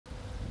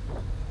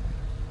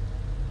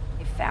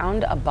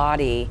found a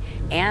body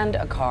and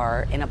a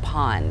car in a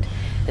pond.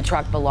 The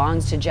truck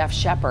belongs to Jeff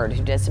Shepard,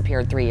 who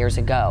disappeared 3 years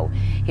ago.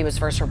 He was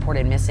first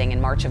reported missing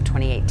in March of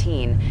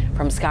 2018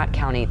 from Scott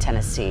County,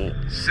 Tennessee.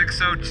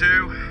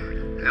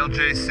 602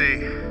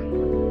 LJC.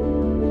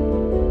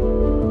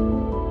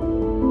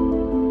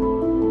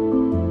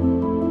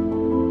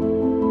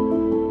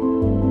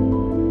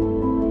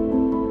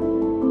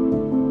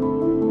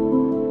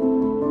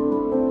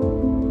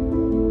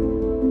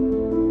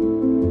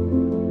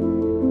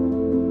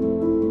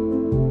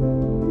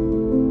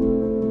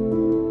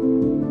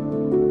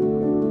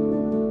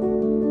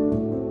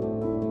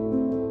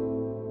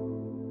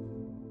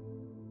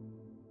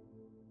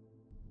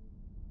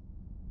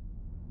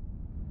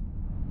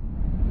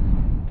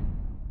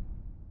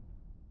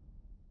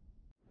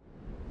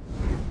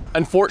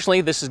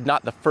 Unfortunately, this is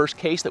not the first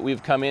case that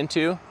we've come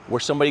into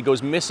where somebody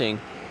goes missing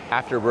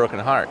after a broken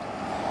heart.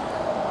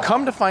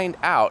 Come to find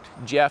out,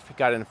 Jeff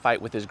got in a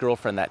fight with his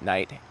girlfriend that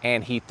night,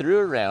 and he threw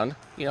around,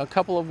 a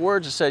couple of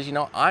words that says,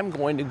 I'm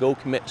going to go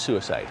commit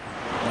suicide.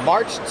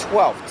 March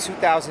 12,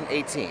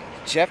 2018,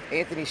 Jeff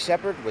Anthony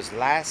Shepard was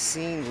last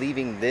seen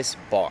leaving this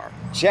bar.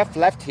 Jeff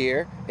left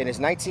here in his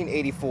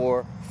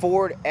 1984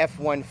 Ford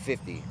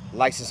F-150,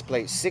 license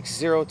plate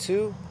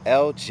 602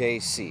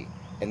 LJC,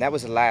 and that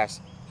was the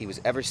last he was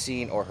ever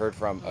seen or heard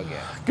from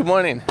again. Good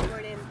morning. Good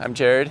morning. I'm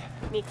Jared.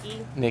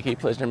 Nikki. Nikki,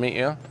 pleasure to meet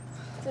you.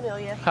 It's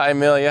Amelia. Hi,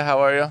 Amelia. How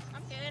are you? I'm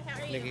good. How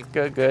are you? Nikki.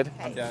 Good, good.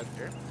 Okay. I'm Doug.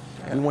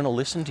 We want to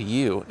listen to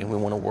you, and we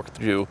want to work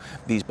through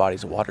these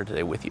bodies of water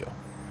today with you.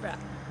 Right.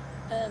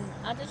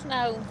 I just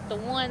know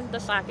the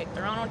psychic,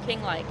 the Ronald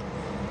King Lake,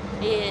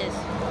 is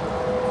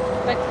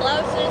the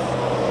closest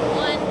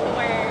one to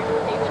where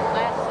he was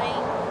last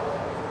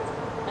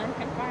seen,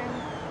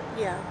 unconfirmed.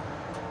 Yeah.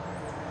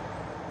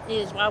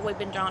 Is why we've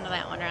been drawn to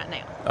that one right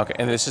now. Okay,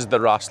 and this is the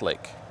Ross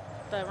Lake.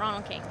 The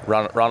Ronald King.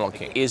 Ronald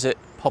King. Is it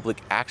public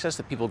access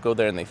that people go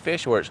there and they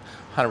fish, or it's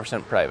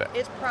 100% private?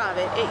 It's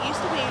private. It used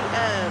to be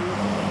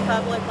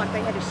public, like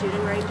they had a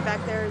shooting range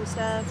back there and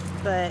stuff,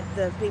 but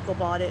the people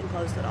bought it and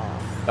closed it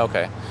off.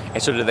 Okay.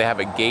 And so do they have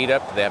a gate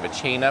up? Do they have a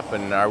chain up?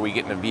 And are we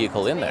getting a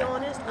vehicle in there? To be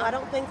honest, I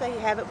don't think they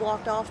have it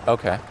blocked off.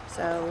 Okay.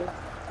 So,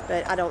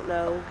 but I don't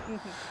know.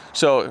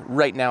 So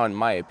right now, in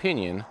my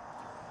opinion,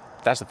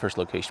 that's the first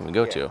location we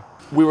go to.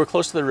 We were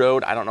close to the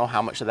road. I don't know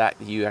how much of that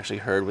you actually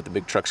heard with the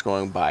big trucks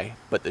going by,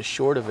 but the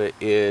short of it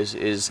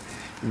is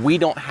we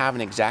don't have an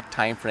exact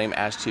time frame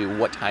as to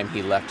what time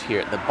he left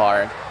here at the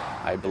bar.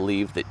 I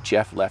believe that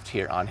Jeff left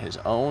here on his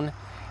own.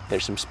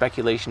 There's some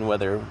speculation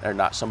whether or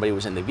not somebody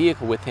was in the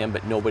vehicle with him,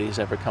 but nobody's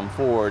ever come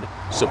forward.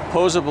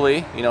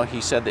 Supposedly, he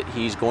said that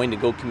he's going to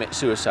go commit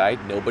suicide.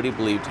 Nobody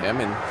believed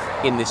him,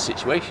 and in this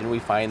situation, we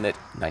find that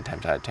 9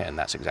 times out of 10,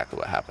 that's exactly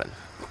what happened.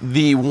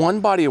 The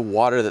one body of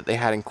water that they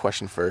had in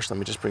question first, let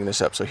me just bring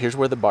this up. So here's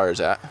where the bar is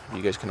at.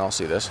 You guys can all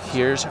see this.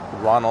 Here's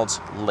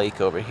Ronald's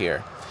Lake over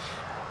here.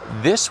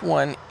 This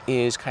one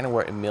is kind of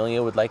where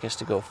Amelia would like us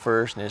to go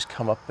first, and has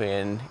come up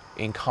in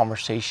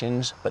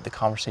conversations, but the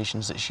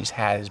conversations that she's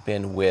had has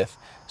been with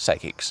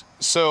psychics.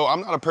 So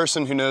I'm not a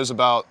person who knows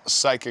about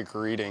psychic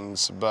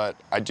readings, but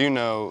I do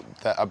know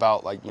that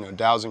about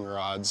dowsing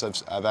rods.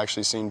 I've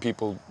actually seen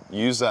people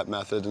use that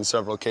method in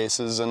several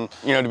cases, and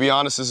to be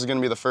honest, this is going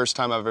to be the first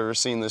time I've ever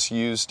seen this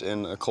used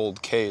in a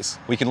cold case.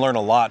 We can learn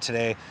a lot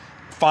today,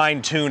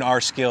 fine-tune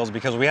our skills,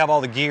 because we have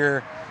all the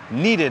gear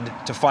needed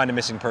to find a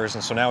missing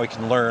person, so now we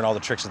can learn all the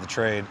tricks of the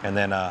trade and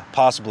then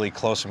possibly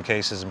close some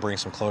cases and bring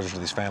some closure to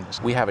these families.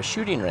 We have a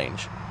shooting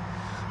range,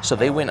 so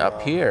they went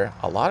up here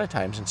a lot of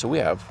times, and so we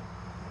have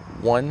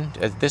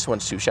this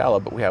one's too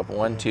shallow, but we have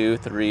 1, 2,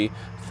 3,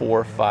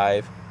 4,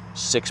 5,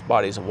 6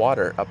 bodies of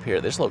water up here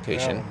at this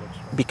location.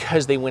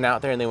 Because they went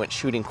out there and they went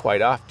shooting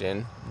quite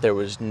often, there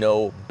was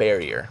no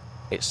barrier.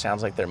 It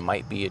sounds like there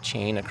might be a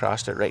chain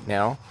across it right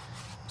now.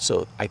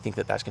 So I think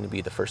that that's going to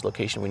be the first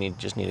location we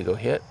just need to go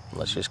hit.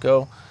 Let's just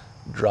go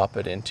drop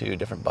it into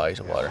different bodies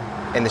of water.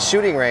 And the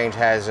shooting range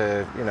has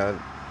a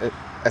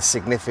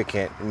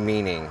significant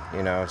meaning,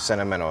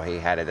 sentimental. He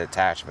had an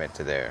attachment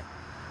to there.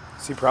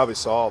 So he probably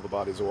saw all the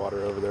bodies of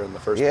water over there in the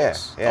first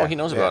place. Yeah. Oh, he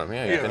knows about them.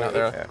 Yeah, he's been out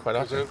there quite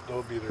often.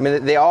 I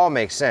mean, they all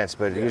make sense,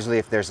 but usually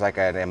if there's like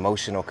an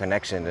emotional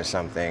connection to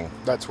something,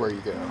 That's where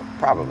you go.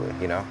 probably,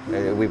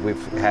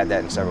 we've had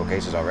that in several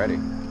cases already.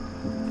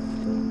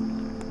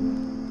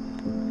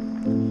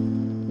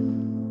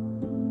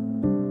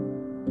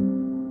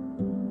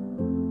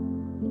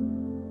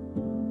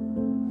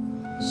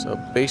 So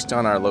based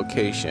on our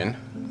location,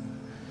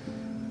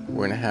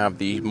 we're gonna have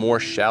the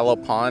more shallow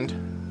pond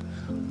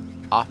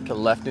off to the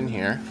left in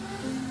here.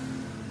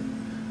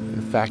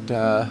 In fact,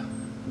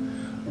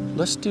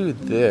 let's do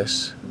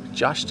this.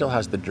 Josh still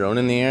has the drone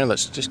in the air.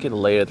 Let's just get a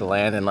lay of the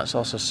land, and let's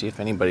also see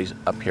if anybody's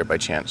up here by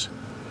chance.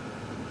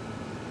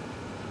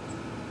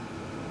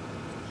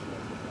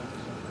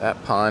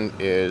 That pond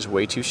is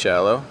way too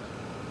shallow.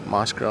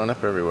 Moss growing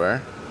up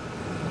everywhere.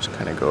 Just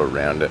kind of go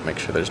around it, make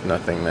sure there's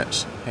nothing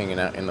that's hanging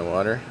out in the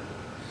water.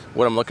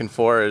 What I'm looking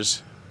for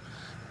is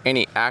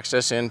any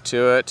access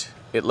into it,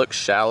 It looks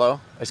shallow.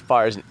 As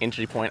far as an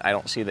entry point, I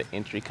don't see the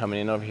entry coming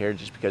in over here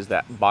just because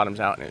that bottoms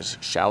out and is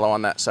shallow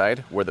on that side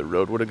where the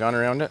road would have gone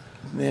around it.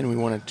 Then we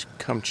want to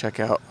come check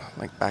out,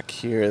 like back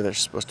here, there's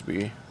supposed to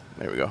be,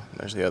 there we go,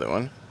 there's the other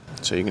one.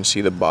 So you can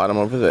see the bottom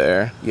over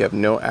there. You have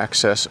no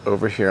access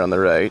over here on the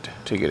right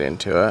to get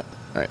into it.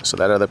 All right, so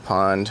that other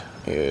pond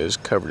is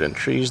covered in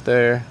trees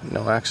there,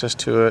 no access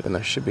to it, and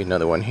there should be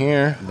another one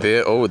here.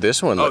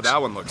 This one looks,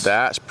 that one looks,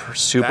 that's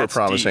super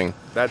promising. Deep.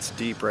 That's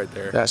deep right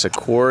there. That's a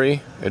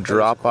quarry, a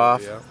drop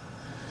off, yeah.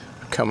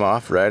 Come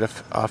off right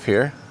off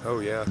here. Oh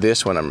yeah.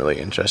 This one I'm really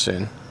interested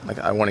in. Like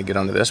I want to get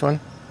onto this one.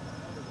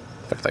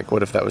 In fact, like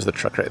what if that was the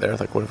truck right there?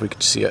 Like what if we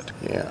could see it?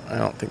 Yeah, I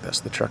don't think that's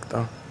the truck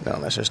though. No,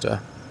 that's just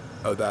a...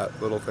 Oh,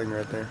 that little thing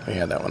right there?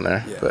 Yeah, that one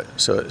there. Yeah. But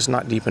so it's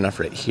not deep enough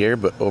right here,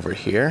 but over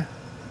here,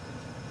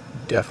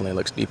 definitely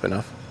looks deep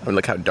enough. I mean,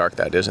 look how dark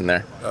that is in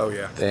there. Oh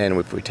yeah. Then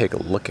if we take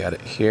a look at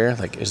it here,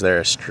 like is there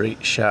a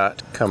straight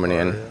shot coming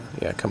in?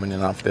 Yeah, coming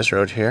in off this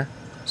road here.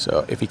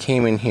 So if he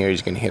came in here,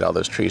 he's gonna hit all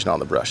those trees and all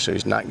the brush, so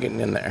he's not getting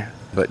in there.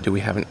 But do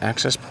we have an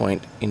access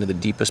point into the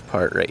deepest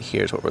part right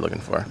here is what we're looking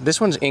for. This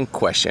one's in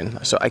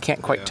question, so I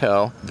can't quite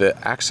tell. The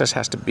access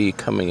has to be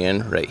coming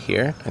in right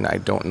here, and I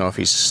don't know if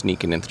he's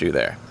sneaking in through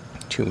there.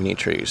 Too many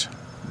trees.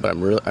 But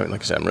like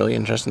I said, I'm really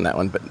interested in that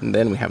one. But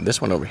then we have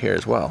this one over here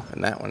as well.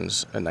 And that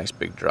one's a nice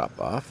big drop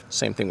off.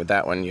 Same thing with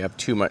that one. You have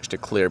too much to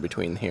clear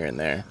between here and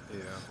there. Yeah.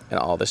 And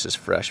all this is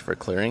fresh for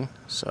clearing.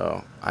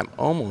 So I'm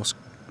almost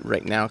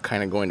right now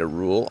kind of going to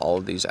rule all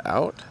of these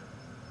out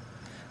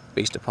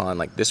based upon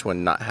like this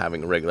one not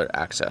having regular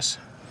access.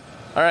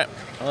 All right,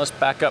 well, let's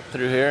back up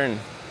through here and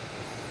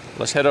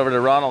let's head over to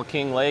Ronald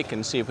King Lake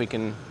and see if we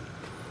can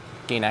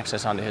gain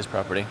access onto his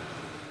property.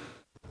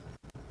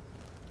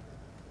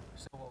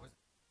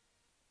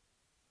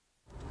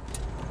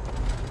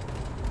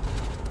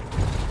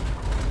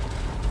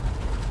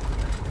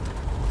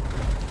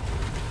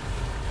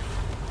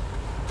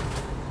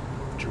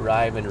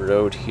 Driving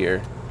road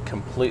here,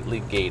 completely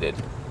gated,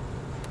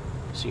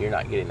 so you're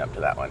not getting up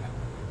to that one.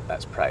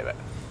 That's private,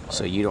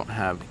 so you don't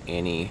have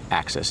any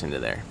access into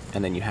there.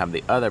 And then you have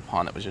the other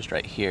pond that was just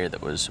right here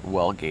that was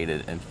well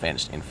gated and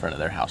fenced in front of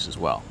their house as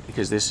well,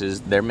 because this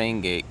is their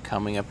main gate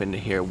coming up into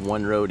here,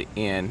 one road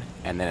in,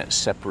 and then it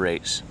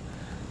separates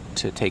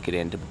to take it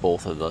into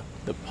both of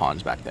the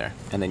ponds back there.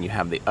 And then you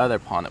have the other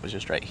pond that was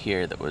just right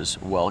here that was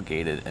well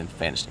gated and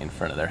fenced in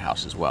front of their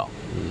house as well.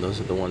 And those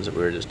are the ones that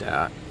we were just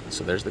at.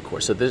 So there's the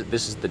quarry. So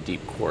this is the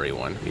deep quarry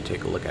one. If you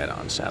take a look at it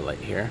on satellite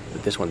here.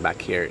 But this one back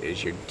here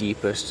is your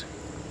deepest,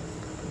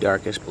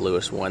 darkest,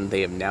 bluest one. They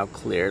have now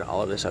cleared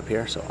all of this up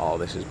here. So all of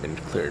this has been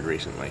cleared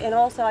recently. And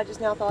also, I just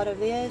now thought of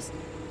this.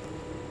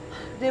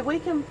 Did we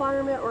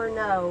confirm it or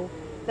no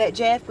that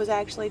Jeff was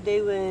actually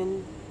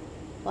doing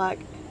like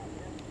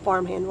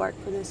farmhand work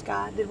for this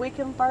guy? Did we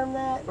confirm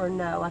that or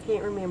no? I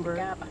can't remember. The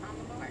guy behind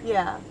the bar?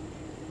 Yeah.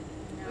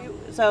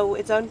 So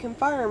it's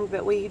unconfirmed,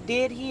 but we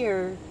did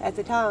hear at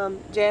the time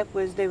Jeff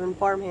was doing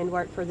farmhand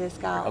work for this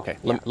guy. Okay,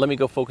 let me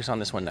go focus on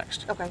this one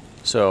next. Okay.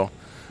 So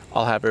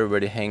I'll have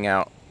everybody hang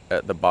out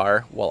at the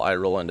bar while I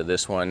roll into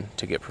this one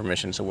to get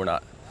permission, so we're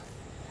not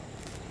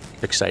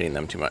exciting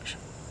them too much.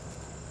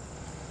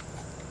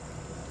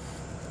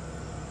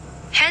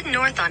 Head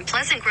north on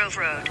Pleasant Grove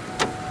Road.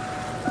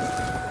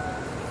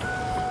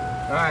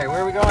 All right,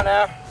 where are we going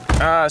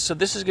now? So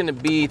this is gonna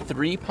be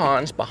 3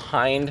 ponds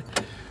behind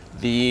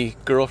the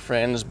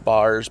girlfriend's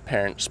bar's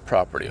parents'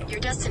 property. Your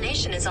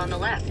destination is on the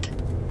left.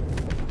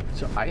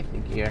 So I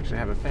think you actually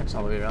have a fence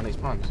all the way around these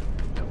ponds.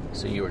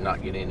 So you are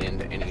not getting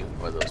into any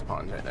of those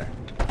ponds right there.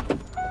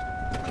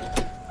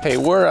 Hey,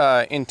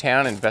 we're in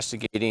town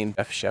investigating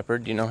Jeff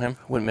Shepard. Do you know him?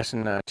 Went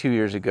missing 2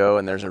 years ago,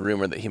 and there's a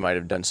rumor that he might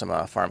have done some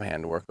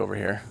farmhand work over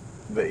here.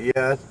 But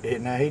yeah,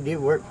 now he did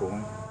work for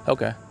him.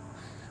 Okay.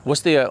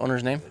 What's the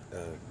owner's name?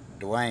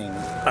 Dwayne.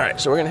 All right,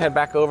 so we're gonna head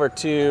back over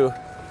to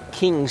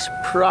King's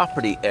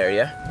property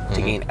area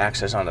to gain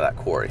access onto that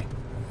quarry.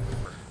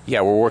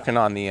 Yeah, we're working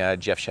on the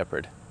Jeff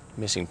Shepard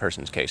missing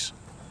persons case.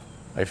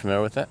 Are you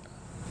familiar with that?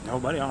 No,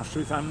 buddy, honest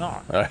truth, I'm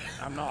not. All right.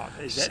 I'm not.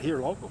 Is that here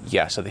local?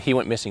 Yeah, so he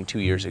went missing 2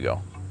 years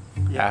ago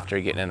after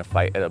getting in a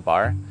fight at a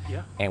bar.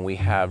 Yeah. And we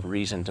have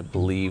reason to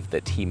believe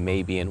that he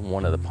may be in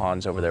one of the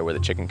ponds over there where the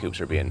chicken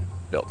coops are being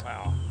built.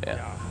 Wow.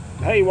 Yeah.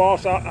 Hey,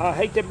 Walsh, I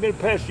hate to be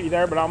pesky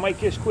there, but I'll make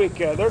this quick.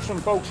 There's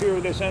some folks here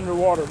with this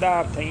underwater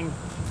dive team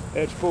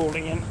that's pulled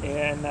in,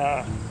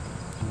 and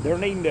they're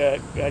needing to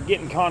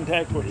get in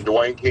contact with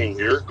Dwayne King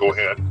here. Go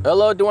ahead.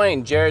 Hello,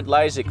 Dwayne. Jared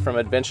Lysick from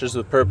Adventures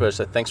with Purpose.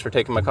 Thanks for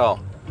taking my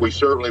call. We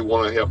certainly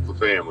want to help the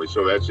family,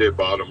 so that's it,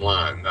 bottom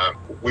line.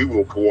 We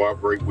will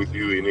cooperate with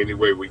you in any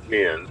way we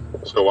can.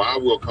 So I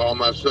will call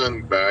my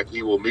son back.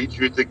 He will meet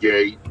you at the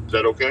gate. Is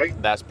that okay?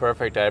 That's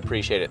perfect. I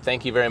appreciate it.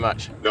 Thank you very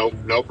much.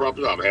 No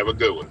problem. Have a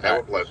good one.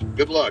 Have a blessing.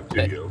 Good luck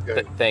to you,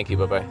 okay? Thank you.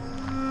 Bye-bye.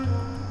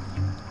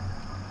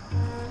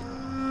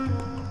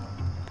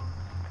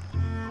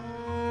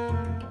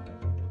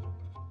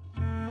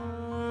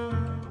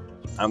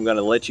 I'm going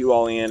to let you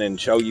all in and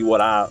show you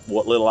what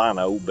little I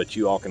know, but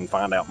you all can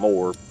find out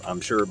more,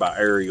 I'm sure, by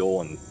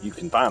aerial, and you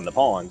can find the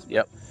ponds.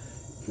 Yep.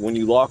 when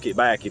you lock it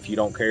back, if you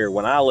don't care,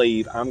 when I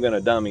leave, I'm going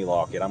to dummy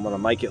lock it. I'm going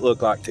to make it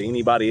look like to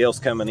anybody else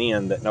coming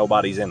in that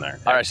nobody's in there.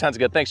 All right, sounds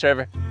good. Thanks,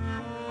 driver.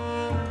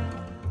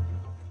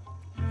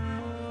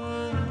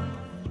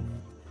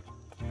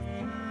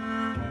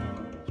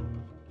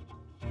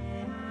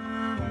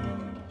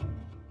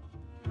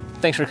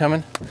 Thanks for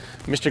coming,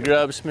 Mr.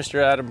 Grubbs,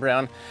 Mr. Adam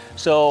Brown.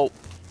 So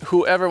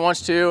whoever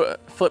wants to,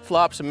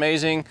 flip-flops,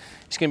 amazing.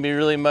 It's gonna be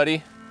really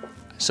muddy,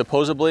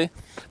 supposedly,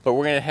 but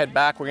we're gonna head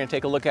back, we're gonna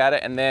take a look at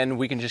it, and then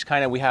we can just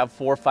kind of, we have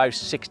 4, 5,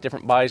 6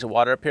 different bodies of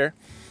water up here,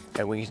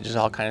 and we can just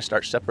all kind of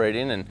start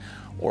separating and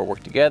or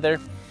work together,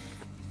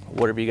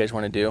 whatever you guys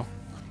wanna do.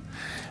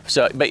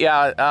 So, but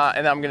yeah,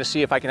 and I'm gonna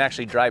see if I can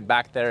actually drive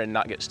back there and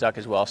not get stuck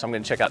as well. So I'm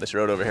gonna check out this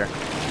road over here.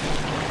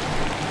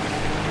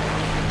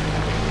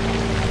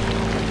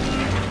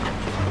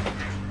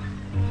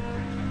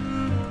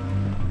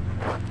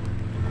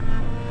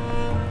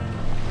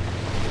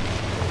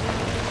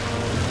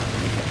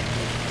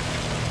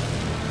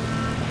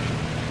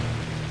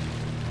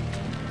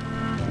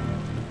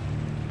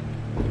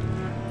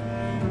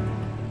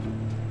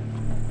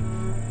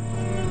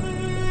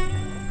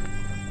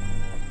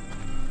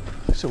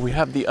 So we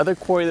have the other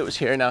quarry that was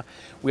here. Now,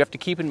 we have to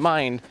keep in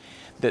mind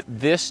that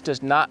this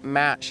does not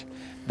match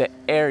the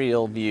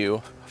aerial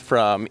view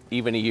from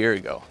even a year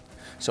ago.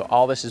 So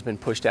all this has been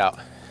pushed out.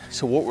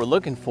 So what we're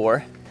looking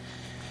for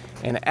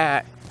and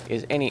at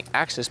is any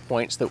access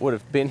points that would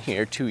have been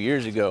here 2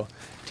 years ago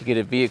to get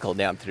a vehicle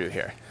down through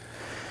here.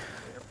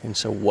 And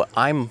so what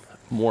I'm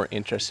more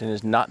interested in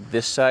is not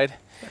this side.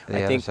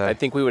 I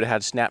think we would have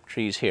had snap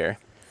trees here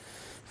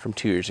from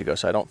 2 years ago.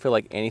 So I don't feel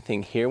like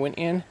anything here went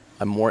in.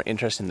 I'm more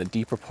interested in the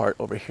deeper part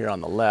over here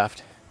on the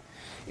left,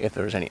 if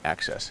there was any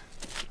access.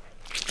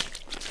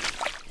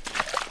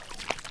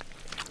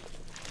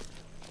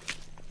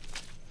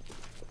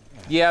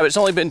 Yeah, but it's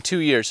only been 2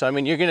 years. So I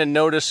mean, you're gonna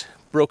notice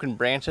broken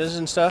branches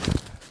and stuff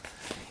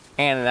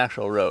and an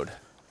actual road.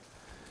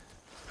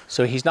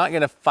 So he's not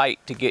gonna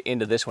fight to get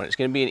into this one. It's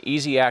gonna be an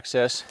easy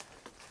access.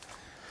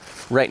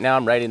 Right now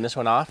I'm writing this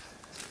one off.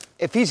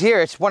 If he's here,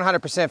 it's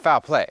 100%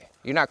 foul play.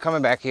 You're not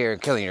coming back here and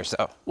killing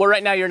yourself. Well,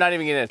 right now you're not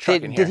even getting a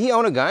truck in here. Did he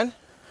own a gun?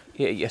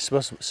 Yeah,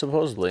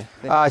 supposedly.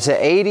 It's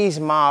an 80s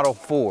model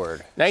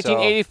Ford.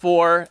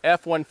 1984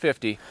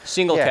 F-150,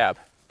 single cab.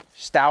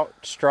 Stout,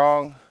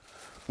 strong,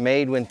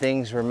 made when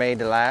things were made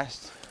to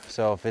last.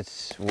 So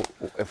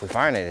if we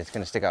find it, it's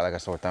gonna stick out like a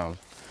sore thumb.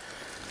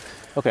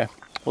 Okay,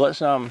 well let's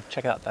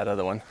check out that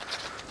other one.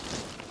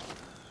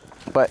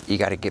 But you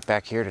gotta get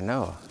back here to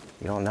know.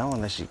 You don't know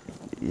unless you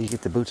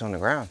get the boots on the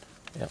ground.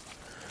 Yep.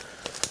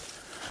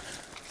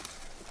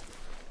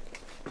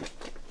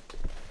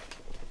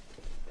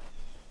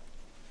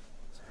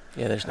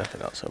 Yeah, there's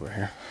nothing else over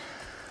here.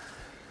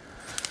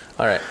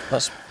 All right,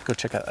 let's go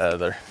check out that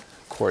other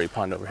quarry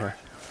pond over here.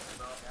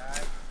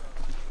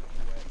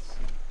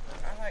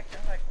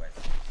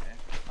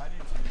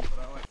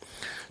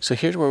 So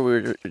here's where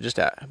we were just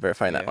at,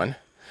 verifying that one.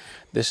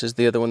 This is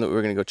the other one that we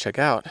were gonna go check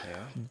out.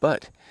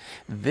 But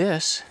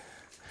this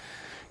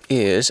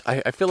is,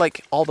 I feel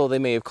like although they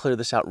may have cleared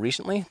this out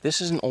recently,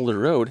 this is an older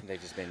road.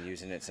 They've just been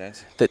using it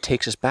since. That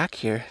takes us back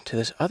here to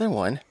this other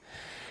one.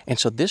 And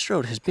so this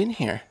road has been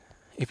here.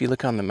 If you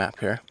look on the map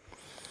here,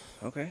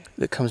 okay,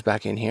 that comes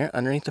back in here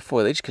underneath the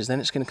foliage, because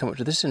then it's going to come up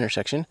to this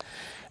intersection,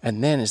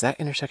 and then is that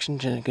intersection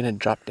going to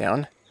drop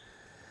down?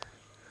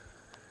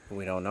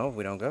 We don't know.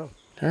 We don't go.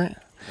 All right,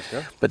 let's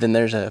go. But then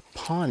there's a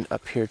pond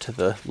up here to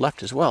the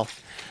left as well,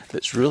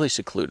 that's really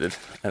secluded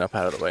and up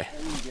out of the way.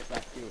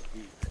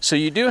 So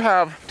you do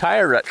have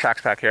tire rut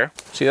tracks back here.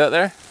 See that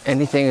there?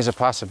 Anything is a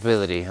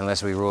possibility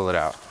unless we rule it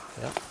out.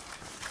 Yep.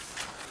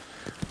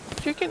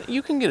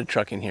 You can get a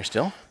truck in here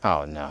still.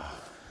 Oh no.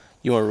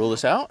 You want to rule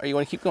this out, or you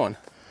want to keep going?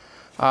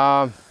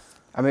 I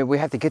mean, we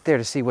have to get there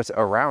to see what's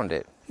around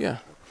it. Yeah.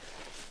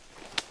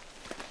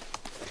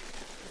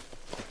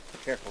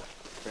 Careful.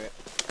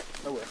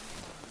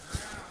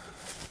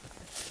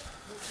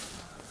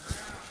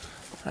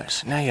 All right,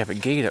 so now you have a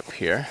gate up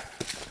here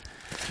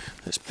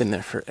that's been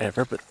there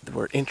forever, but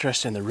we're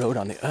interested in the road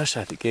on the other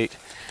side of the gate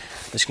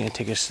that's going to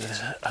take us to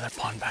this other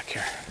pond back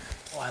here.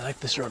 Oh, I like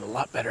this road a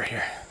lot better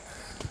here.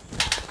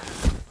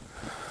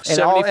 And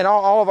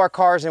all of our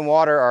cars in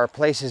water are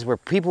places where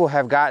people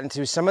have gotten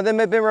to. Some of them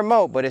have been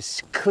remote, but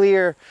it's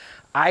clear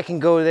I can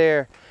go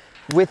there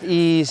with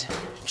ease,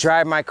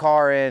 drive my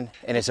car in,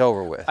 and it's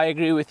over with. I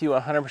agree with you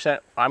 100%.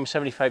 I'm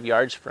 75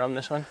 yards from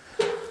this one.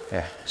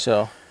 Yeah.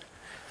 So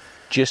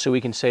just so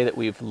we can say that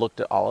we've looked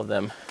at all of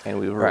them and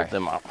we've ruled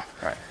them out.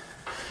 Right.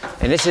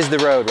 And this is the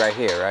road right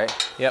here, right?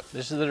 Yep,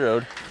 this is the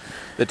road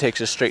that takes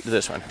us straight to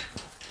this one.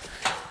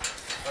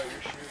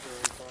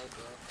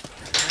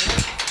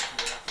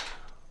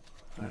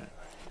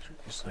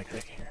 Just like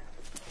right here.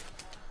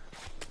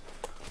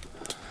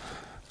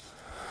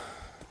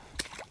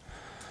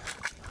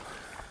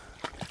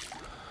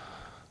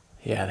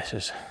 Yeah, this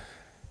is,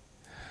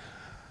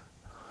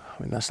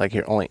 I mean, that's like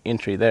your only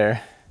entry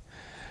there.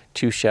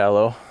 Too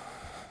shallow.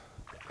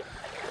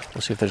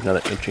 We'll see if there's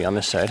another entry on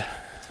this side.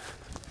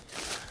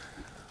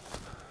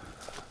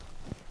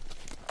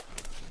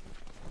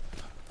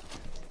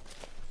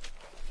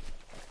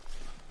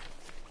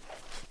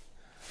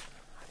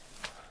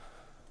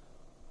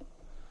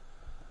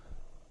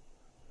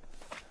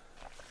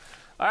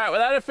 All right,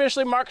 well, that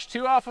officially marks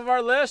 2 off of our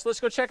list.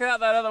 Let's go check out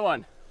that other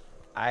one.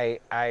 I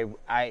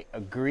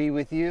agree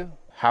with you.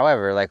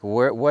 However, like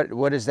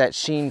what is that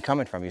sheen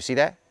coming from? You see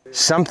that?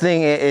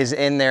 Something is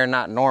in there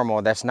not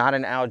normal. That's not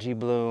an algae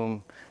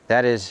bloom.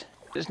 That is.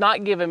 It's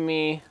not giving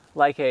me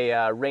like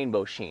a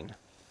rainbow sheen.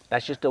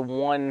 That's just a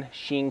one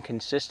sheen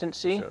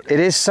consistency.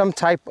 It is some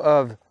type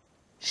of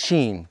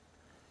sheen.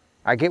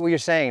 I get what you're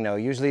saying though.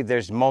 Usually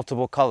there's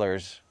multiple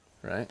colors.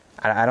 Right.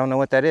 I don't know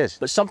what that is.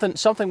 But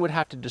something would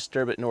have to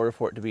disturb it in order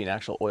for it to be an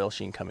actual oil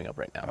sheen coming up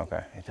right now.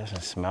 Okay. It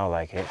doesn't smell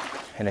like it.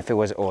 And if it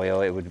was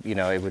oil, it would,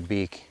 it would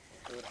be.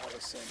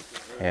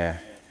 Yeah.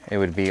 It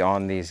would be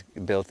on these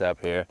built up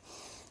here.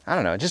 I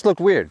don't know. It just looked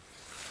weird.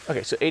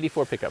 Okay, so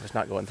 84 pickup is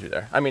not going through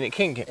there. I mean, it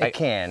can. It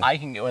can. I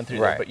can go in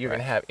through there, but you're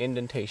going to have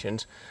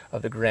indentations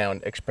of the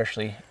ground,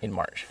 especially in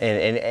March.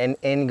 And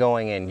in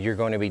going in, you're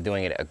going to be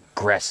doing it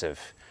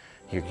aggressive.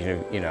 You're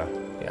going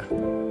to, Yeah.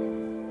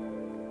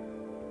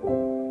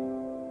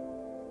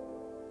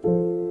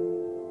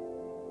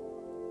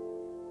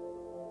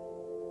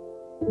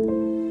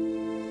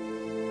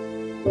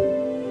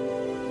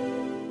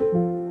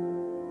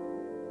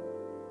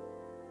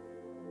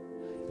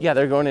 Yeah,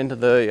 they're going into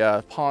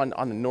the pond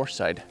on the north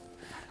side.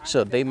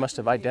 So they must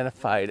have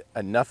identified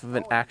enough of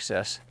an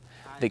access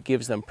that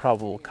gives them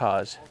probable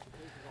cause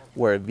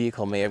where a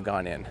vehicle may have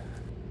gone in.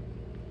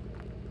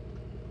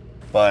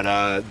 But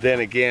then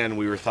again,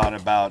 we were thought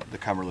about the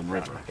Cumberland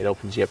River. It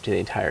opens you up to the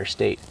entire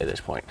state at this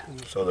point.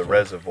 So the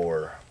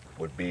reservoir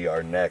would be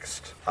our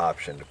next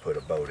option to put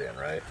a boat in,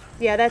 right?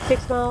 Yeah, that's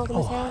 6 miles from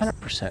his house.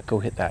 100%. Go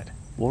hit that.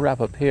 We'll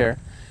wrap up here.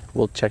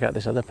 We'll check out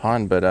this other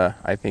pond, but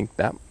I think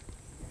that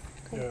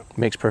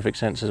makes perfect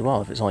sense as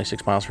well if it's only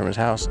 6 miles from his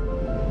house.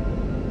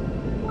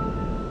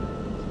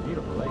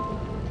 beautiful lake.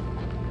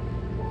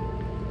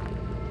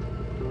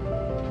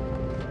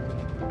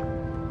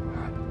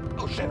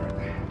 Oh shit, right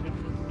there.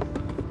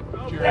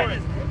 Oh, You're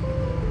right.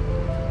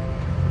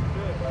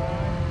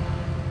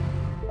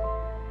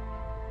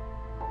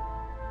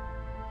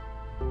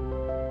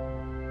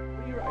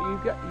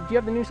 Do you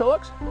have the new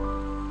Solux?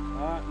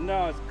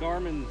 No, it's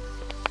Garmin's.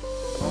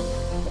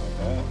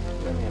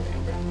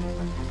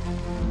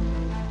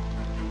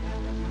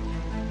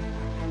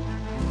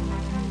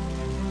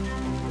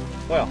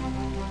 Well,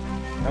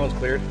 that one's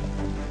cleared.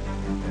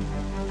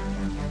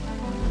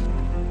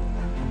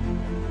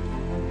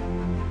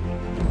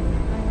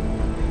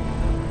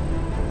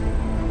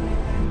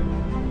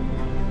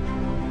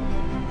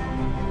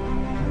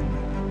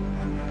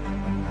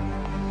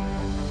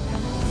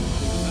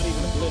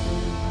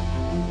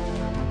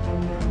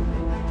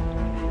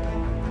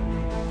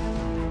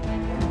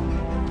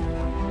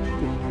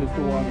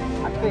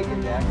 I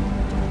figured that.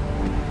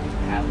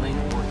 Paddling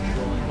or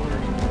trolling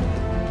motors.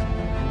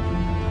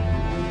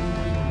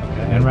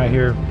 Okay, and right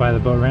here by the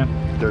boat ramp,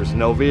 there's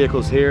no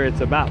vehicles here. It's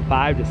about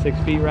 5 to 6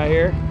 feet right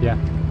here. Yeah.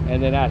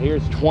 And then out here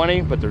it's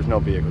 20, but there's no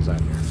vehicles out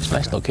here. It's a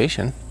nice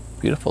location.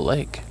 Beautiful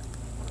lake.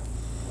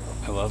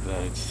 I love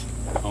that it's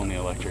only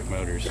electric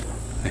motors.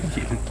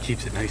 It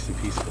keeps it nice and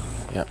peaceful.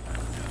 Yep.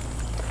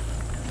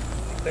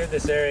 Cleared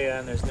this area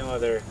and there's no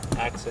other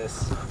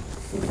access.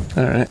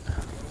 All right.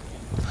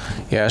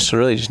 Yeah, so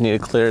really just need to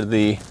clear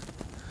the...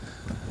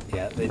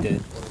 Yeah, they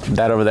did.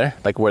 That over there,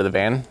 like where the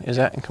van is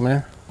at and coming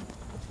in?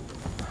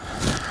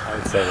 I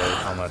would say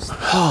they're almost...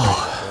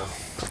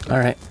 All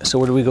right, so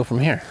where do we go from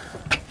here?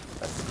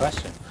 That's the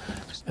question.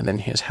 And then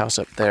his house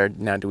up there.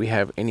 Now, do we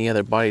have any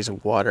other bodies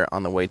of water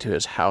on the way to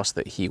his house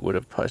that he would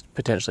have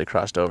potentially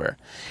crossed over?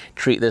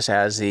 Treat this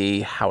as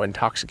how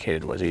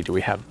intoxicated was he? Do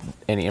we have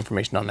any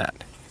information on that?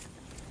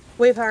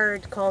 We've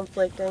heard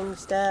conflicting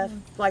stuff.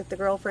 Like the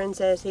girlfriend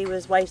says he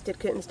was wasted,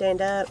 couldn't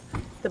stand up.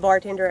 The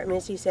bartender at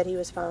Missy said he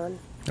was fine.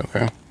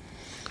 Okay.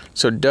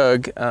 So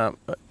Doug,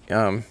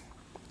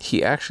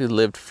 he actually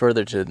lived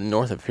further to the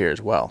north of here as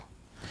well.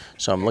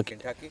 So I'm looking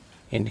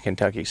in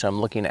Kentucky. So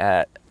I'm looking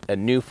at a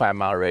new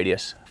 5-mile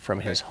radius from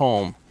his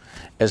home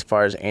as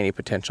far as any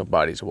potential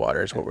bodies of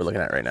water is what we're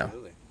looking at right now.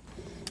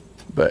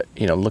 But,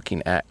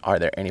 looking at, are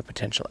there any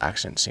potential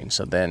accident scenes?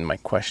 So then my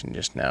question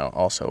just now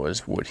also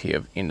is, would he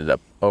have ended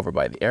up over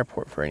by the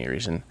airport for any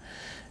reason?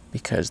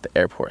 Because the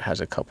airport has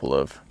a couple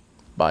of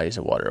bodies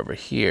of water over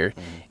here.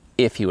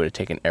 If he would have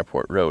taken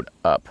Airport Road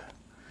up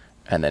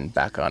and then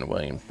back on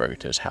Williamsburg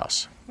to his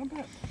house.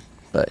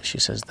 But she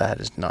says that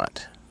is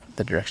not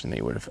the direction that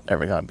he would have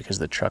ever gone because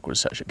the truck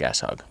was such a gas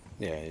hog.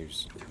 Yeah, he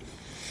was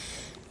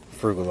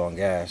frugal on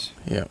gas.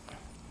 Yeah.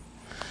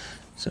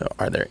 So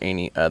are there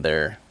any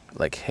other...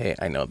 like, hey,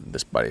 I know that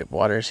this body of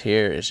water is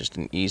here. It's just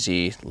an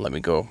easy, let me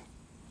go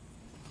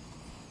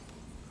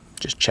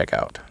just check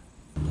out.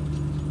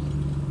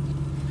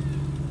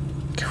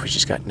 God, we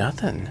just got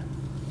nothing.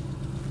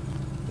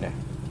 Yeah.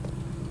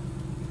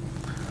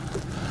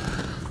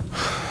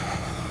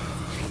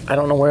 I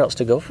don't know where else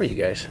to go for you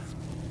guys.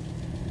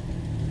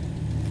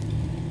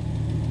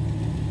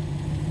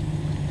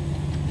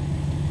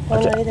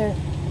 I don't know either.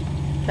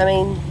 I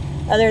mean,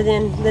 other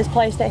than this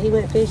place that he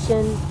went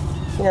fishing,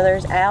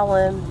 there's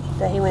Allen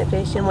that he went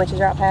fishing, which is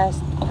right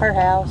past her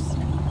house.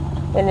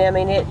 And I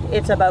mean,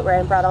 it's a boat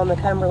ramp right on the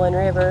Cumberland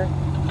River.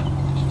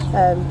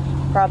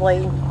 Probably,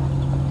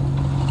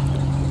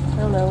 I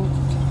don't know,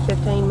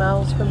 15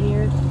 miles from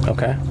here.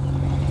 Okay.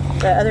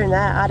 But other than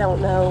that, I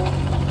don't know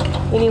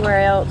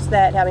anywhere else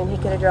that, I mean, he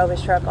could have drove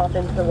his truck off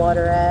into the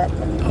water at.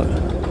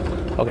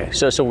 Okay,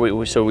 so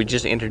we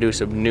just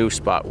introduced a new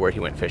spot where he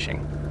went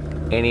fishing.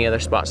 Any other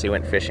spots he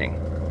went fishing?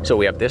 So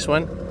we have this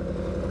one,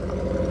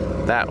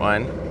 that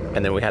one,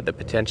 and then we had the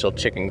potential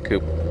chicken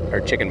coop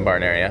or chicken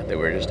barn area that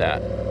we were just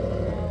at.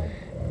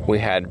 We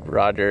had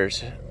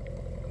Rogers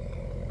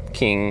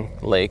King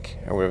Lake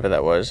or whatever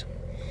that was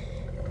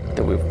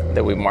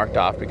that we marked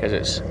off because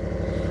it's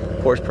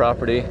horse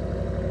property,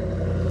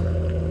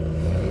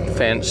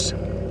 fenced,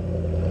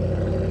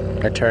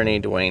 attorney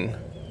Dwayne,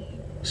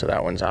 so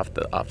that one's off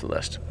the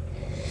list.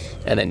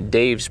 And then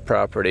Dave's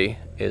property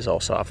is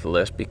also off the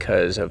list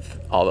because of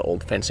all the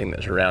old fencing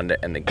that's around it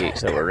and the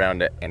gates that were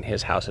around it, and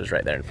his house is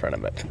right there in front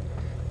of it,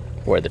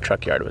 where the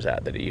truck yard was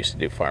at that he used to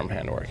do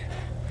farmhand work.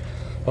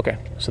 Okay,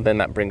 so then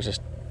that brings us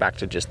back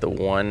to just the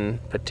one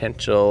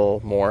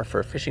potential more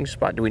for a fishing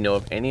spot. Do we know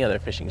of any other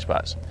fishing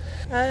spots?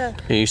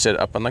 You said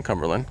up on the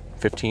Cumberland,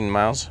 15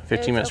 miles,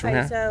 15 minutes from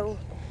here? So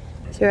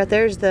right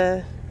there's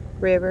the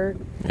river.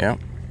 Yeah.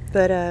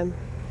 But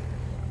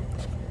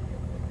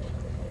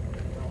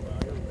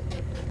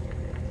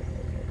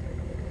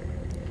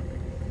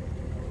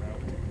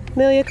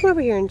Amelia, come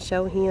over here and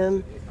show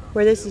him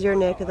where this is your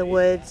neck of the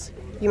woods.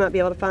 You might be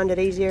able to find it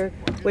easier,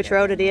 which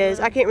road it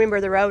is. I can't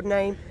remember the road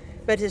name,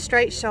 but it's a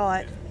straight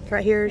shot.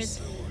 Right here's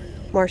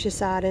Marcia's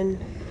siding.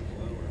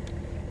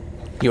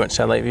 You want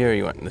satellite view or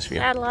you want this view?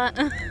 Satellite.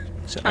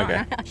 So, I okay.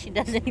 don't know how she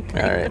does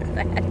anything All right. with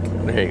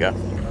that. There you go.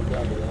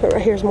 But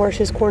right here's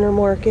Marcia's Corner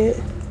Market.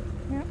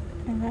 Yep,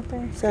 and right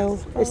there. So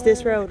it's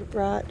this road,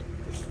 right?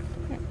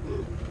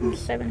 Yep.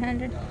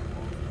 700.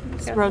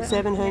 It's Road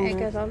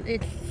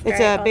 700. It's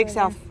a Big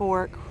South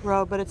Fork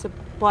road, but it's a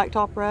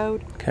blacktop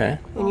road. Okay.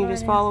 And you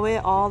just follow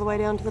it all the way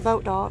down to the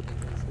boat dock.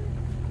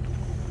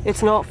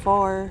 It's not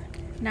far.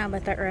 No,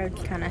 but that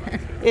road's kind of...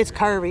 It's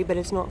curvy, but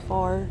it's not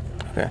far.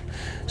 Okay.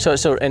 So,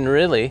 and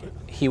really,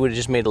 he would have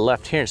just made a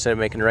left here instead of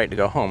making a right to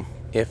go home,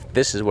 if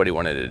this is what he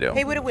wanted to do.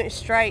 He would have went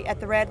straight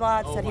at the red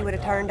lights that he would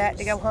have turned at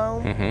to go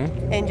home,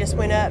 Mm-hmm. and just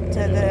went up to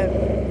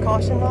the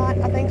caution light,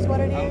 I think is what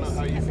it is,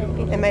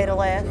 and made a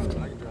left.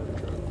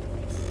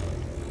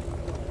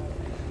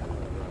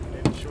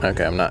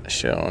 Okay, I'm not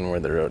showing where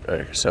the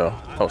road. So,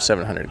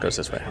 700 goes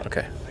this way.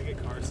 Okay.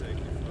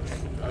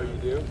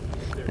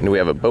 And do we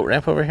have a boat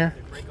ramp over here?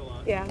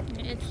 Yeah.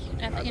 It's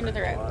at the end of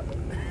the road.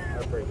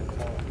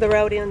 The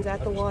road ends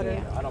at the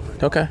water.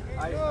 Okay.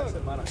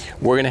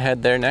 We're gonna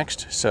head there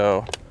next,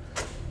 so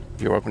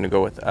you're welcome to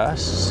go with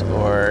us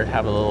or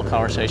have a little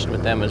conversation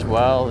with them as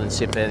well and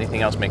see if anything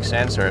else makes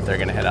sense or if they're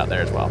gonna head out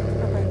there as well.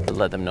 Okay. But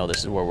let them know this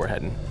is where we're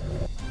heading.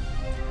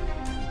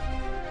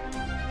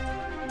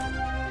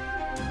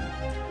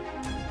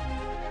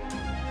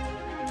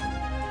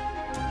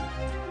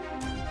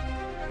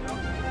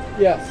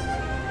 Yes.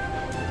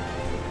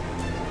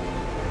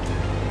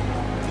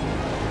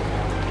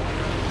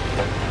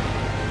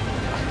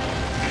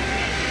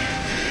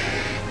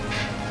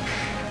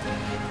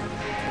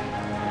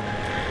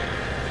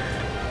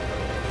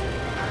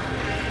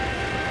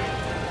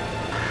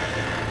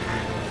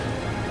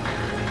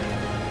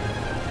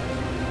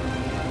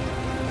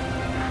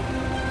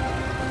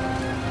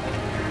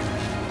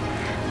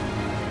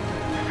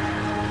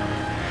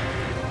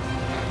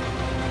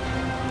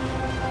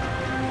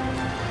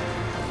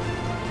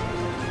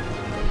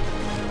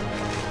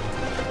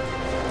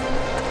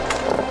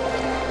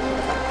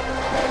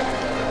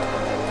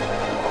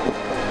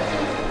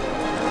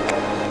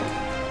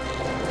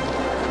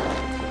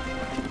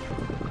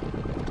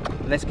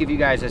 Let's give you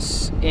guys an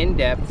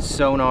in-depth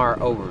sonar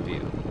overview.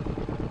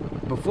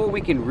 Before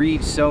we can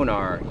read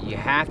sonar, you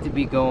have to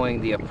be going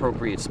the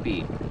appropriate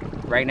speed.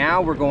 Right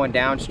now, we're going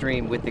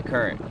downstream with the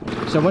current.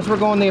 So once we're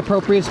going the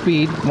appropriate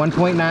speed,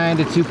 1.9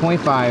 to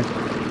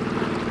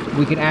 2.5,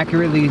 we can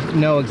accurately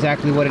know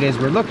exactly what it is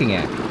we're looking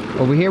at.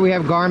 Over here, we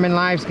have Garmin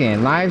Live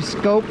Scan. Live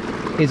Scope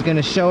is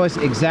gonna show us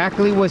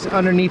exactly what's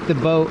underneath the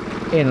boat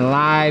in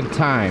live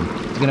time.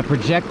 It's gonna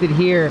project it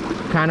here,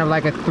 kind of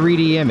like a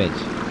 3D image.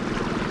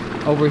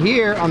 Over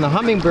here on the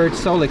Humminbird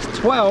Solix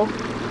 12,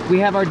 we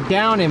have our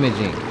down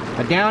imaging.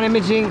 A down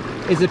imaging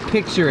is a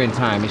picture in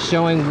time. It's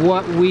showing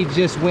what we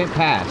just went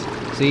past.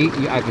 See,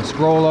 I can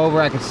scroll over,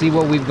 I can see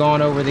what we've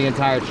gone over the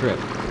entire trip.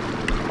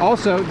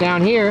 Also,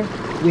 down here,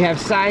 we have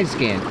side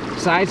scan.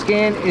 Side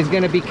scan is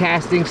gonna be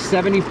casting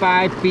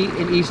 75 feet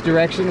in each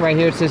direction. Right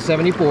here it says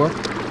 74.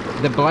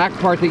 The black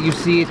part that you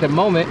see at the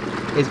moment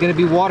is gonna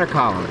be water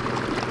column.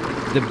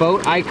 The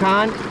boat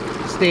icon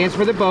stands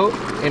for the boat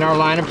in our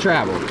line of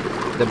travel.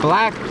 The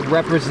black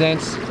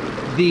represents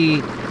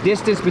the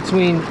distance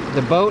between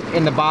the boat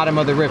and the bottom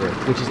of the river,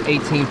 which is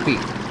 18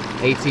 feet.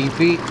 18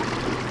 feet,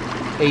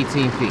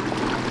 18 feet.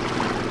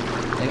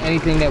 And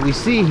anything that we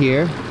see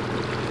here,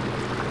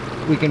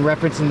 we can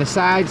reference in the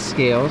side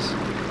scales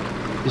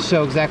to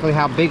show exactly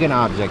how big an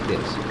object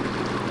is.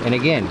 And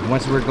again,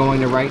 once we're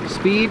going the right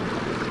speed,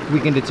 we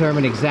can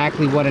determine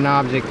exactly what an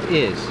object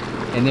is,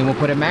 and then we'll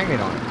put a magnet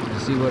on it to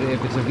see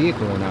if it's a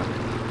vehicle or not.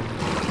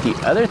 The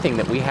other thing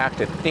that we have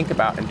to think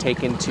about and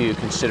take into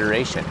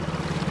consideration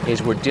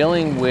is we're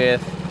dealing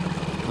with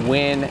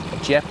when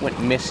Jeff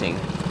went missing,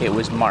 it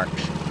was March.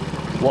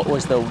 What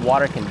was the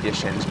water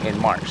conditions in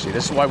March? See,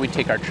 this is why we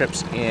take our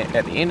trips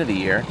at the end of the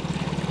year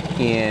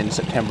in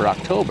September,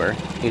 October,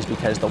 is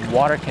because the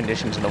water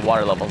conditions and the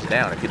water level's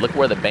down. If you look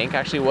where the bank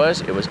actually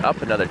was, it was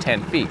up another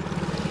 10 feet.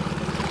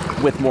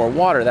 With more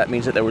water, that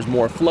means that there was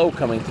more flow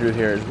coming through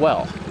here as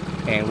well.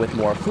 And with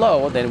more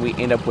flow, then we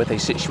end up with a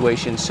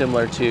situation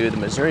similar to the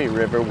Missouri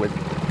River with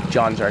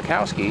John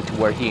Zarkowski, to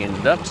where he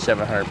ended up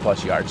 700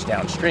 plus yards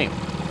downstream,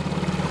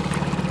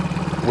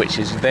 which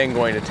is then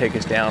going to take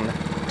us down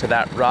to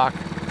that rock,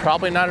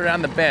 probably not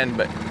around the bend,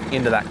 but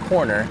into that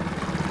corner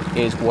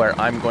is where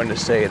I'm going to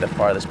say the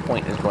farthest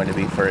point is going to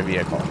be for a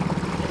vehicle.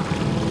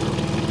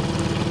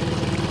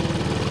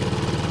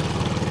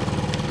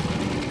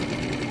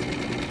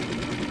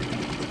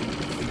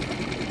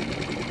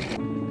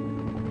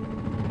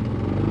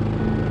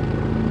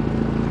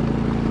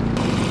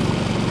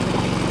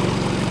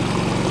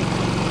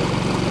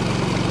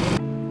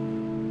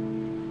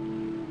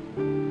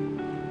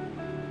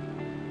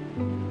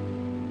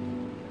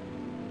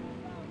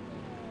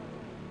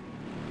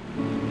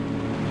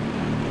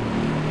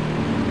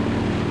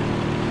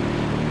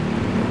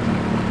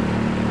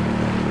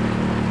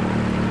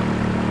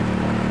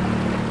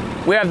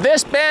 We have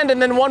this bend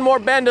and then one more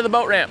bend to the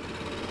boat ramp.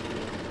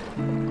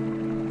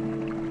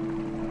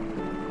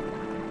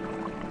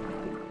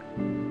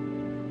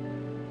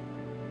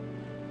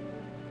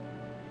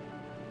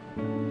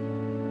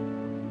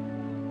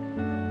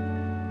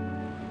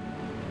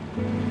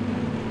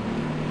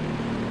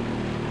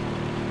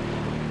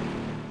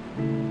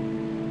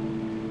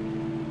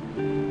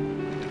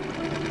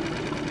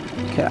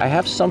 Okay, I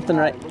have something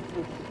right.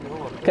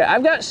 Okay,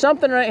 I've got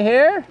something right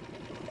here.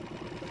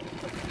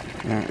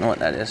 I don't know what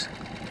that is.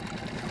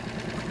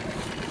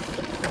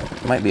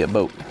 Might be a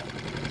boat.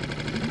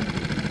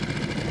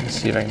 Let's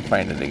see if I can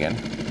find it again.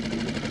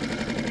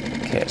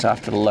 Okay, it's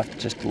off to the left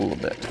just a little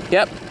bit.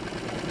 Yep,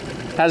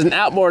 has an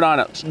outboard on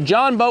it. It's a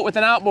John boat with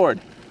an outboard.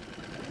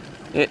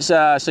 It's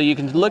so you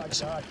can look.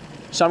 So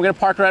I'm gonna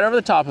park right over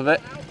the top of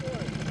it.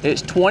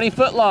 It's 20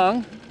 foot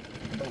long.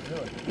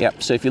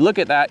 Yep, so if you look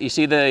at that, you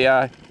see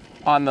the,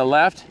 on the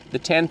left, the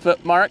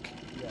 10-foot mark.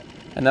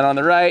 And then on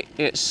the right,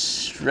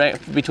 it's right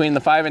between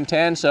the 5 and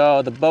 10,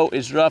 so the boat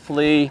is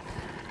roughly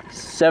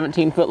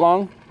 17 foot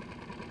long.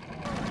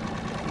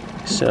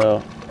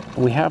 So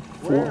we have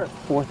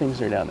four things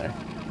that are down there.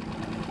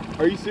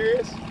 Are you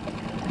serious?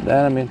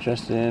 That I'm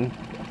interested in.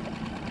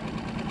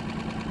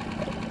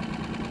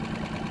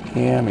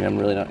 Yeah, I mean, I'm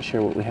really not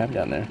sure what we have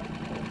down there.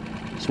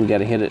 So we got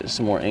to hit it at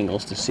some more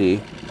angles to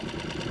see.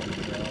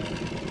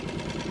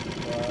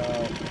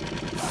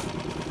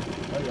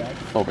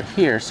 Over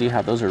here, see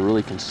how those are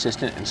really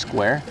consistent and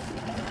square?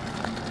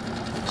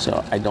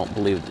 So I don't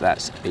believe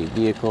that's a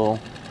vehicle.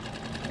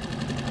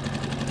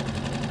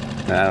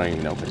 And I don't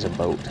even know if it's a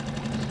boat.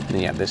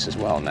 And yeah, this as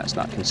well, and that's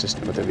not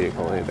consistent with a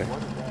vehicle either.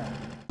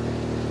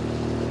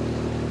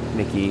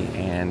 Nikki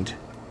and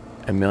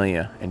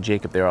Amelia and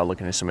Jacob, they're all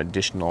looking at some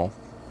additional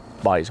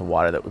bodies of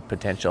water that would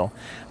potential.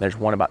 There's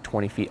one about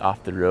 20 feet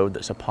off the road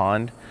that's a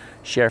pond.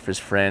 Sheriff is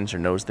friends or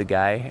knows the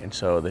guy, and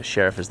so the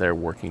sheriff is there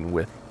working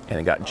with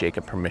and got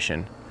Jacob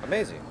permission.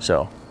 Amazing.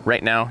 So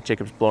right now,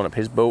 Jacob's blowing up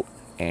his boat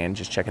and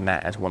just checking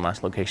that as one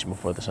last location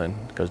before the sun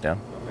goes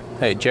down.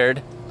 Hey,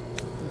 Jared.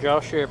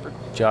 Josh Shepard.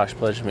 Josh,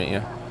 pleasure to meet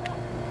you.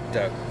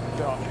 Doug.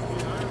 Josh.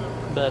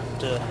 But,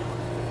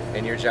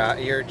 and you're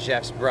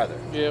Jeff's brother?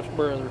 Jeff's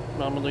brother.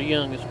 I'm the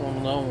youngest one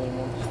and the only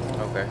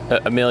one. Okay.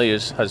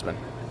 Amelia's husband?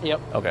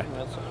 Yep. Okay.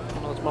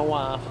 That's my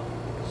wife.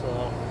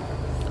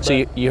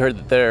 So you heard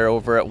that they're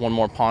over at one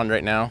more pond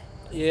right now?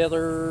 Yeah,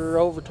 they're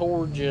over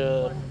towards,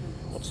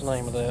 what's the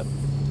name of that?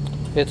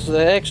 It's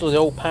actually the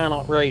old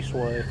Pinot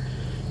Raceway.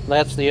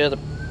 That's the other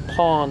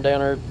pond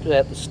down there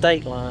at the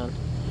state line.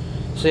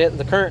 See, at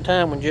the current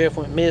time when Jeff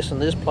went missing,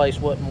 this place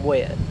wasn't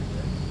wet.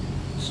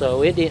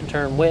 So it didn't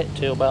turn wet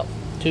until about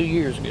 2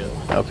 years ago.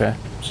 Okay.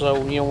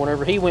 So, you know,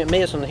 whenever he went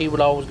missing, he would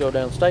always go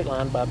down the state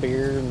line, buy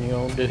beer, and, you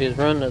know, do his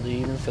run of the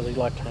evening because he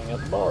liked to hang out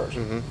at the bars.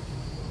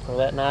 So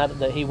that night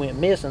that he went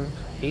missing,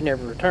 he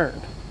never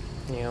returned.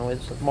 You know,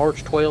 it's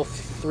March 12th,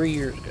 3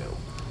 years ago.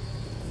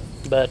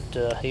 But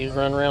he was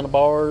running around the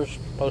bars,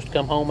 supposed to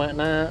come home at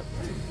night.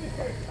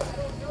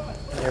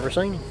 Never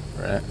seen him.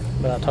 Right.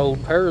 But I told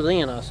her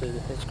then, I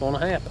said, it's going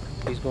to happen.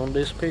 He's going to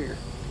disappear.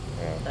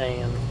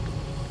 And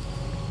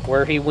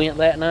where he went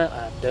that night,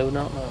 I do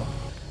not know.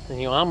 And,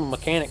 you know, I'm a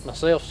mechanic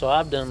myself, so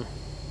I've done,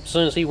 as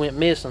soon as he went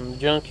missing, the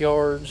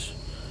junkyards,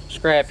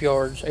 scrap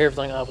yards,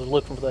 everything, I was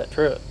looking for that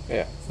truck.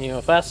 Yeah. You know,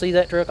 if I see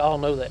that truck, I'll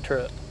know that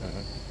truck.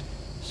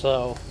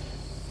 So,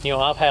 you know,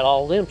 I've had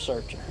all them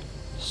searching.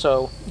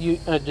 So, you,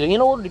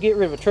 in order to get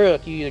rid of a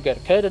truck, you either got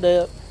to cut it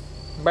up,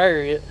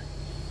 bury it,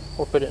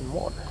 or put it in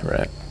water.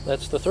 Right.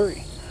 That's the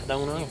three. I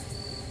don't know.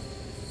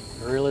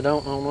 I really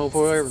don't know if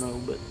we'll ever know,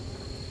 but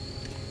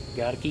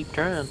got to keep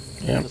trying.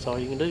 Yeah. That's all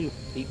you can do.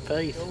 Keep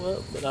faith.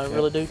 But I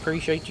really do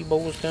appreciate you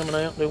boys coming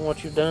out, doing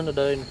what you've done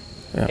today,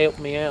 and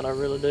helping me out. I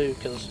really do,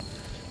 because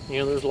you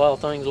know there's a lot of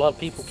things a lot of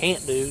people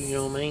can't do. You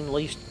know what I mean? At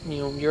least you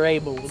know you're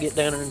able to get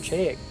down there and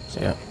check.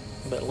 So, yeah.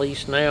 But at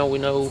least now we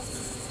know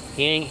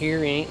he ain't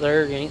here, he ain't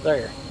there, he ain't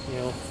there. You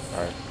know.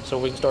 All right. So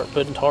we can start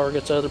putting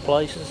targets other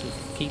places and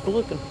keep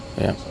looking.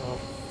 Yeah.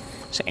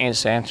 So,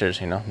 It's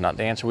answers, you know, not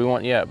the answer we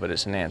want yet, but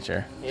it's an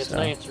answer. it's so.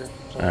 an answer.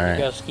 So All right.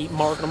 you guys keep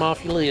marking them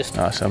off your list.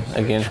 Awesome.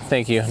 Again,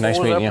 thank you. Nice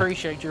Boys, meeting you. I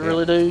appreciate you,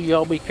 really do.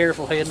 Y'all be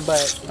careful heading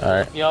back. All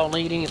right. If y'all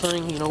need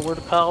anything, you know where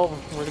to call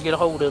and where to get a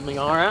hold of me,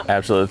 all right?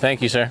 Absolutely.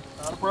 Thank you, sir.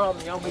 Not a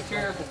problem. Y'all be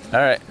careful.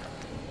 All right.